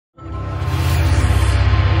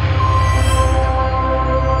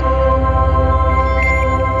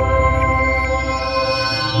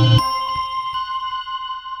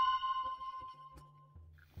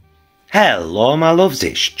Hello my loves,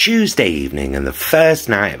 it's Tuesday evening and the first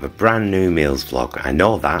night of a brand new meals vlog. I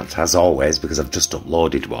know that, as always, because I've just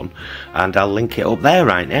uploaded one and I'll link it up there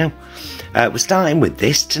right now. We're starting with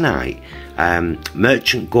this tonight.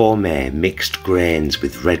 Merchant Gourmet mixed grains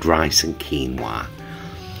with red rice and quinoa.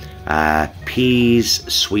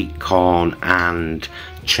 Peas, sweet corn and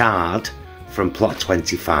chard from plot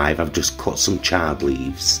 25. I've just cut some chard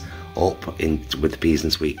leaves up with the peas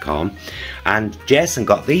and sweet corn, and Jason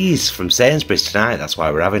got these from Sainsbury's tonight. That's why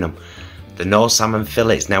we're having them. The no salmon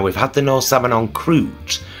fillets. Now we've had the no salmon en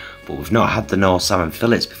croûte, but we've not had the no salmon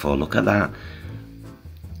fillets before. Look at that,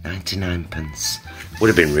 99p. Would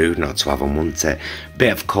have been rude not to have them, wouldn't it?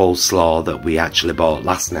 Bit of coleslaw that we actually bought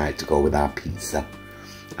last night to go with our pizza,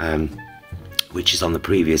 which is on the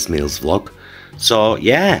previous meals vlog. So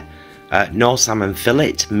yeah. No salmon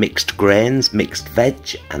fillet, mixed grains, mixed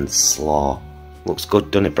veg, and slaw. Looks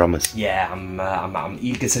good, doesn't it, Promise? Yeah, I'm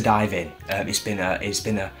eager to dive in. It's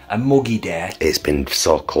been a muggy day. It's been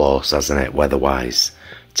so close, hasn't it, weather-wise?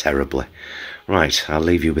 Terribly. Right, I'll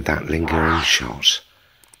leave you with that lingering shot,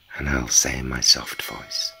 and I'll say in my soft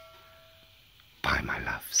voice, bye, my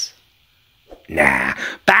loves. Nah,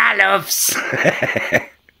 bye, loves.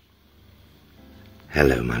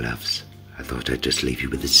 Hello, my loves. I thought I'd just leave you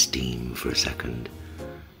with the steam for a second.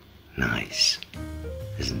 Nice,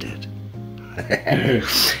 isn't it?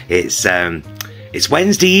 It's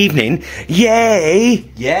Wednesday evening.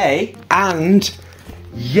 Yay! Yay! And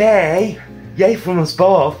yay! Yay from us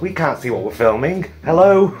both. We can't see what we're filming.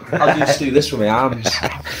 Hello. I'll just do this with my arms.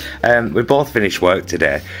 We both finished work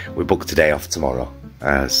today. We booked a day off tomorrow.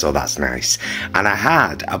 So that's nice. And I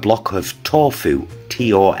had a block of tofu,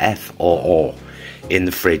 T-O-F-O-O, in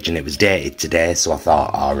the fridge, and it was dated today, so I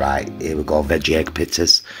thought, alright, here we go, veggie egg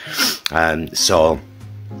pittas. So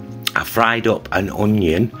I fried up an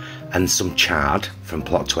onion and some chard from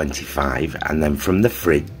plot 25, and then from the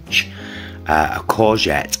fridge a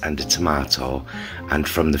courgette and a tomato, and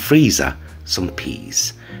from the freezer some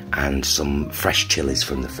peas and some fresh chilies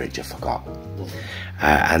from the fridge, I forgot.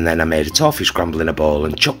 And then I made a tofu scramble in a bowl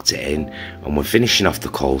and chucked it in, and we're finishing off the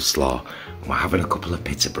coleslaw. We're having a couple of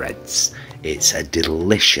pita breads. It's a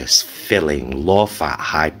delicious, filling, low-fat,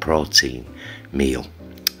 high-protein meal.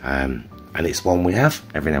 And it's one we have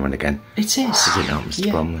every now and again. It is. Does it not, Mr.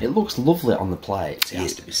 Bromley? It looks lovely on the plate, it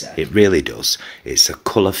has to be said. It really does. It's a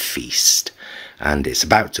colour feast. And it's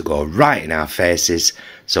about to go right in our faces.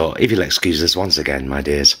 So if you'll excuse us once again, my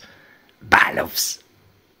dears. Bye, loves.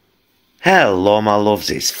 Hello, my loves.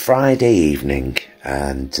 It's Friday evening,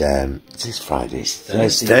 and it is Friday.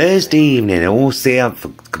 It's Thursday evening. Oh, see, I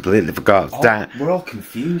completely forgot that. We're all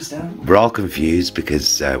confused, aren't we? We're all confused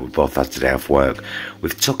because we both had today off work.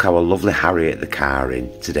 We've took our lovely Harriet the car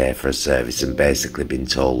in today for a service and basically been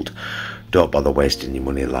told, don't bother wasting your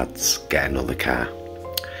money, lads. Get another car.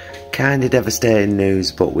 Kind of devastating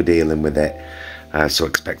news, but we're dealing with it. So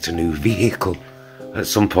expect a new vehicle at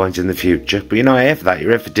some point in the future. But you're not here for that,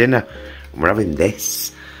 you're here for dinner. And we're having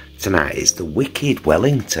this tonight. It's the Wicked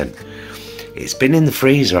Wellington. It's been in the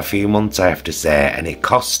freezer a few months, I have to say, and it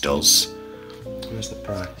cost us... Where's the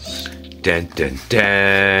price? Dun dun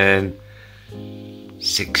dun!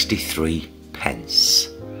 63p.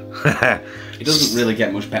 It doesn't really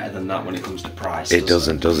get much better than that when it comes to price. It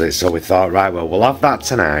doesn't, does it? So we thought, right, well, we'll have that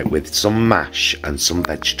tonight with some mash and some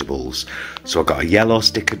vegetables. So I got a yellow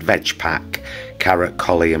stickered veg pack, carrot,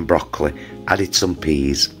 collie and broccoli, added some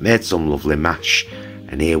peas, made some lovely mash,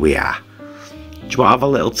 and here we are. Do you want to have a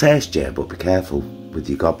little taste, Jay? But be careful with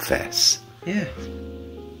your gob face. Yeah.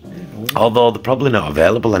 Although they're probably not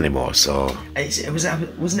available anymore, so...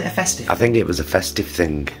 Wasn't it a festive? I think it was a festive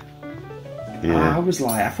thing. Yeah. I was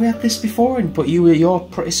like, have we had this before? But you're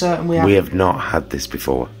pretty certain we have. We have not had this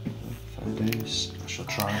before. I shall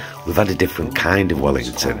try. We've had a different kind of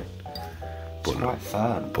Wellington. It's quite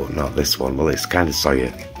firm. But not this one. Well, it's kind of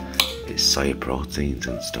soya. It's soya proteins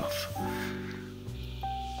and stuff.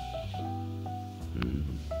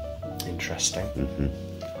 Interesting.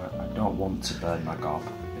 I don't want to burn my gob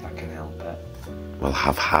if I can help it. Well,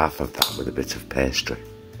 have half of that with a bit of pastry.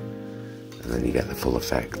 And then you get the full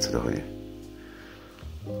effect, don't you?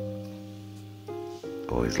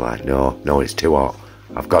 Oh, he's like, no, it's too hot.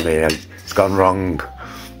 I've gone in, it's gone wrong.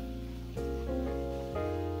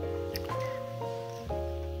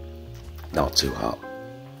 Not too hot.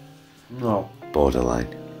 No.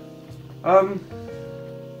 Borderline.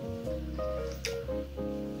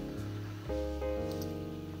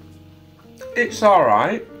 It's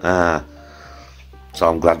alright. So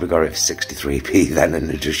I'm glad we got it for 63p then, and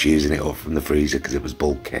they're just using it up from the freezer because it was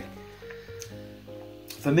bulky.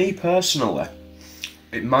 For me personally,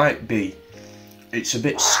 it might be It's a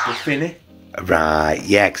bit stuffy. Right,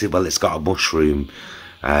 yeah, because it's got a mushroom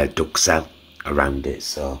duck cell around it,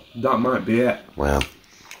 so... That might be it. Well...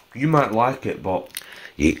 You might like it, but...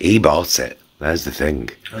 He bought it, there's the thing.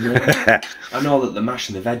 I know that the mash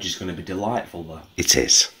and the veg is going to be delightful, though. It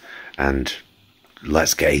is, and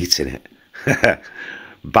let's get eating it.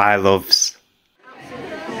 Bye, loves.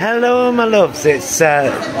 Hello, my loves, it's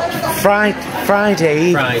Friday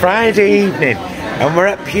evening, and we're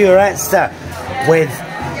at Pure Exeter with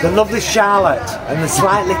the lovely Charlotte and the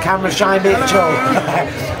slightly camera shy Mitchell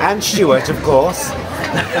and Stuart, of course,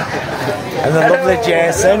 and the lovely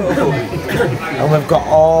Jason, and we've got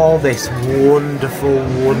all this wonderful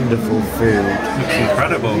food. It's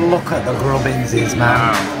incredible. Look at the grubbinses,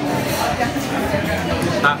 man.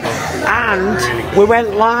 And we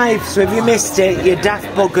went live, so if you missed it, you daft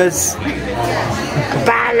buggers.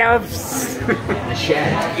 Bye, loves.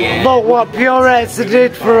 Look what Pure Exeter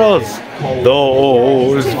did for us.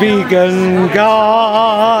 Those vegan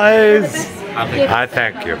guys. I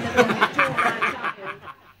thank you.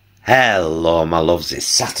 Hello, my loves. It's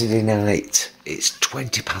Saturday night. It's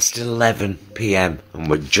 11 PM and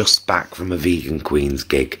we're just back from a Vegan Queen's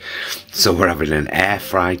gig. So we're having an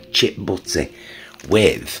air-fried chip butty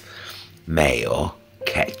with mayo,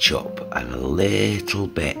 ketchup and a little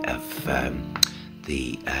bit of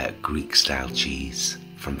the Greek-style cheese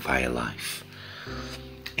from Fire Life.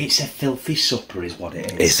 It's a filthy supper is what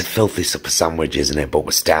it is. It's a filthy supper sandwich, isn't it? But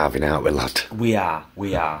we're starving, aren't we, lad? We are.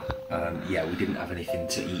 Yeah, we didn't have anything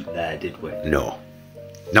to eat there, did we? No.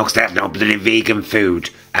 No, 'cause there's no bloody vegan food.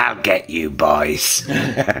 I'll get you, boys.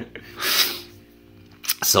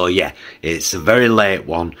 So, yeah, it's a very late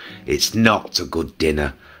one. It's not a good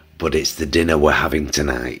dinner, but it's the dinner we're having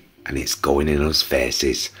tonight. And it's going in us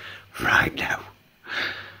faces right now.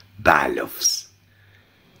 Bye, loves.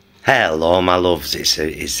 Hello, my loves. It's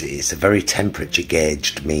a very temperature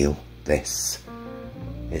gauged meal. This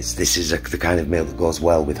is the kind of meal that goes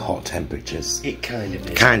well with hot temperatures. It kind of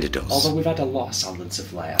is. Kind of does. Although we've had a lot of salads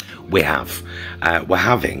of late. We have. We're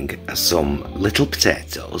having some little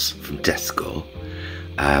potatoes from Tesco.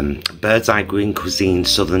 Bird's Eye Green Cuisine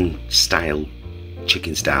Southern style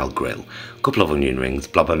chicken style grill. A couple of onion rings,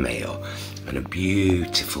 blob of mayo, and a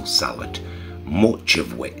beautiful salad. Much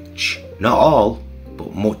of which, not all,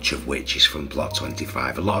 but much of which is from plot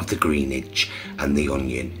 25. A lot of the greenage and the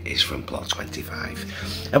onion is from plot 25.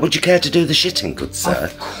 Would you care to do the shitting, good sir?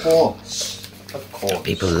 Of course. Of course.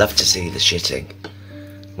 People love to see the shitting.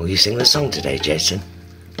 Will you sing the song today, Jason?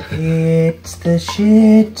 It's the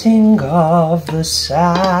shitting of the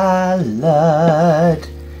salad.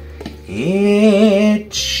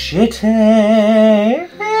 It's shitting.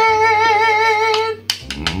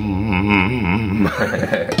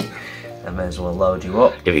 I may as well load you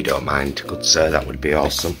up. If you don't mind, good sir, that would be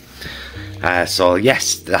awesome. So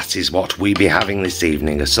yes, that is what we be having this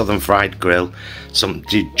evening. A southern fried grill, some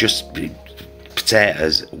just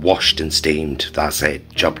potatoes washed and steamed. That's it,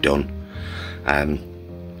 job done.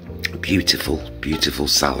 Beautiful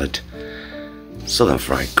salad, southern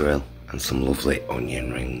fried grill, and some lovely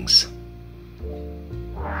onion rings.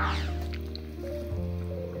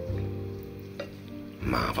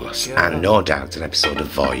 Marvellous. And no doubt an episode of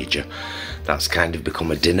Voyager. That's kind of become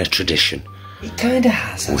a dinner tradition. It kind of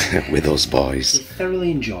has, hasn't it? With us boys. We're thoroughly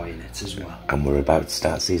enjoying it as well. And we're about to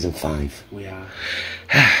start season 5. We are.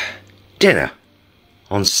 Dinner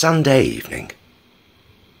on Sunday evening.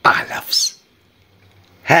 Bye, loves.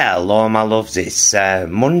 Hello, my loves. It's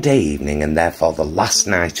Monday evening and therefore the last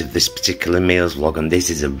night of this particular meals vlog, and this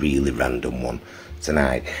is a really random one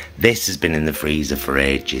tonight. This has been in the freezer for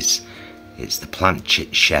ages. It's the Plant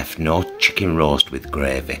Chef No Chicken Roast with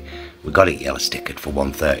Gravy. We got it yellow stickered for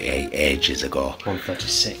 $1.38 ages ago.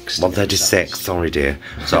 $1.36. $1.36, sorry dear.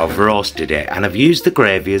 So I've roasted it and I've used the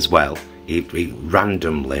gravy as well.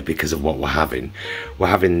 Randomly because of what we're having. We're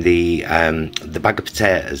having the bag of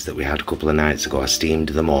potatoes that we had a couple of nights ago. I steamed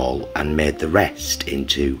them all and made the rest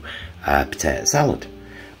into potato salad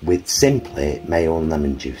with simply mayo and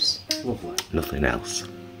lemon juice. Lovely. Nothing else.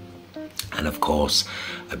 And of course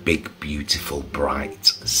a big beautiful bright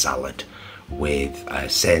salad with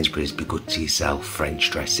Sainsbury's Be Good To Yourself French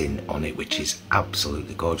dressing on it, which is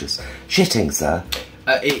absolutely gorgeous. Shitting, sir.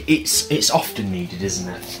 It's often needed, isn't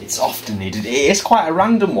it? It's often needed. It is quite a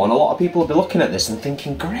random one. A lot of people will be looking at this and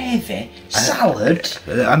thinking, gravy? Salad?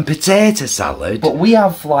 And potato salad? But we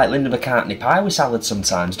have, like, Linda McCartney pie with salad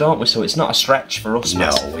sometimes, don't we? So it's not a stretch for us.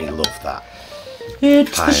 No, we love that.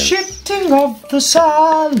 It's the shitting of the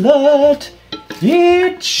salad.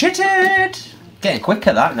 It's shitted. Getting quick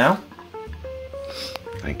at that now.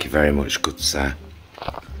 Thank you very much, good sir.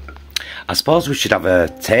 I suppose we should have a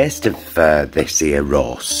taste of this here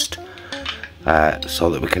roast, so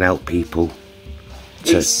that we can help people.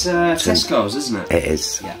 It's Tesco's, isn't it? It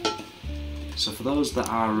is. Yeah. So for those that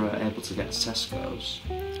are able to get to Tesco's...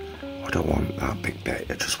 I don't want that big bit,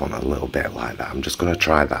 I just want a little bit like that. I'm just going to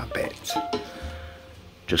try that bit.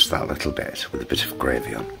 Just that little bit with a bit of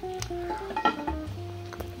gravy on.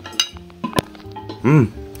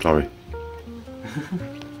 Sorry.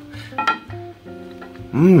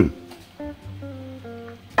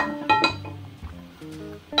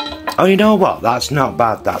 Oh, you know what? That's not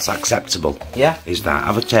bad. That's acceptable. Yeah? Is that?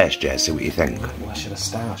 Have a taste, Jay. See what you think. Where should I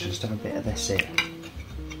start? I should just have a bit of this here.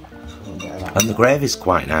 And the gravy's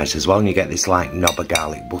quite nice as well. And you get this like knob of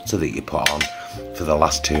garlic butter that you put on for the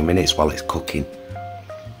last 2 minutes while it's cooking.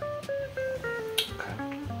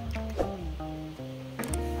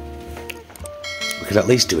 We could at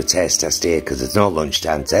least do a taste test here because there's no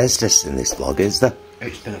lunchtime taste test in this vlog, is there?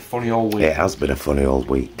 It's been a funny old week. It has been a funny old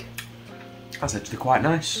week. That's actually quite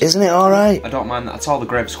nice. Isn't it alright? I don't mind that at all. The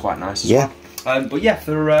gravy's quite nice as well. But yeah,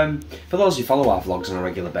 for those who follow our vlogs on a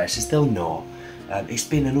regular basis, they'll know it's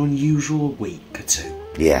been an unusual week or two.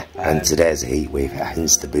 Yeah, and today's a heat wave,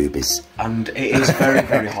 hence the boobies. And it is very,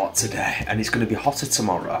 very hot today, and it's going to be hotter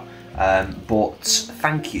tomorrow. But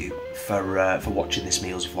thank you for watching this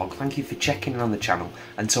meals vlog. Thank you for checking in on the channel,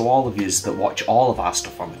 and to all of you that watch all of our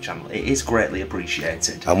stuff on the channel, it is greatly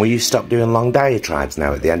appreciated. And will you stop doing long diatribes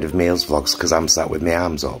now at the end of meals vlogs because I'm sat with my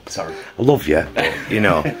arms up? Sorry. I love you, but, you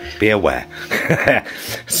know, be aware.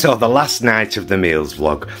 So the last night of the meals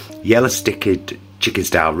vlog, yellow sticked chicken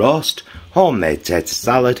style roast, homemade potato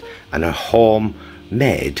salad, and a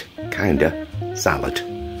homemade kinda salad.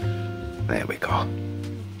 There we go.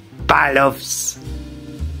 Bye, loves.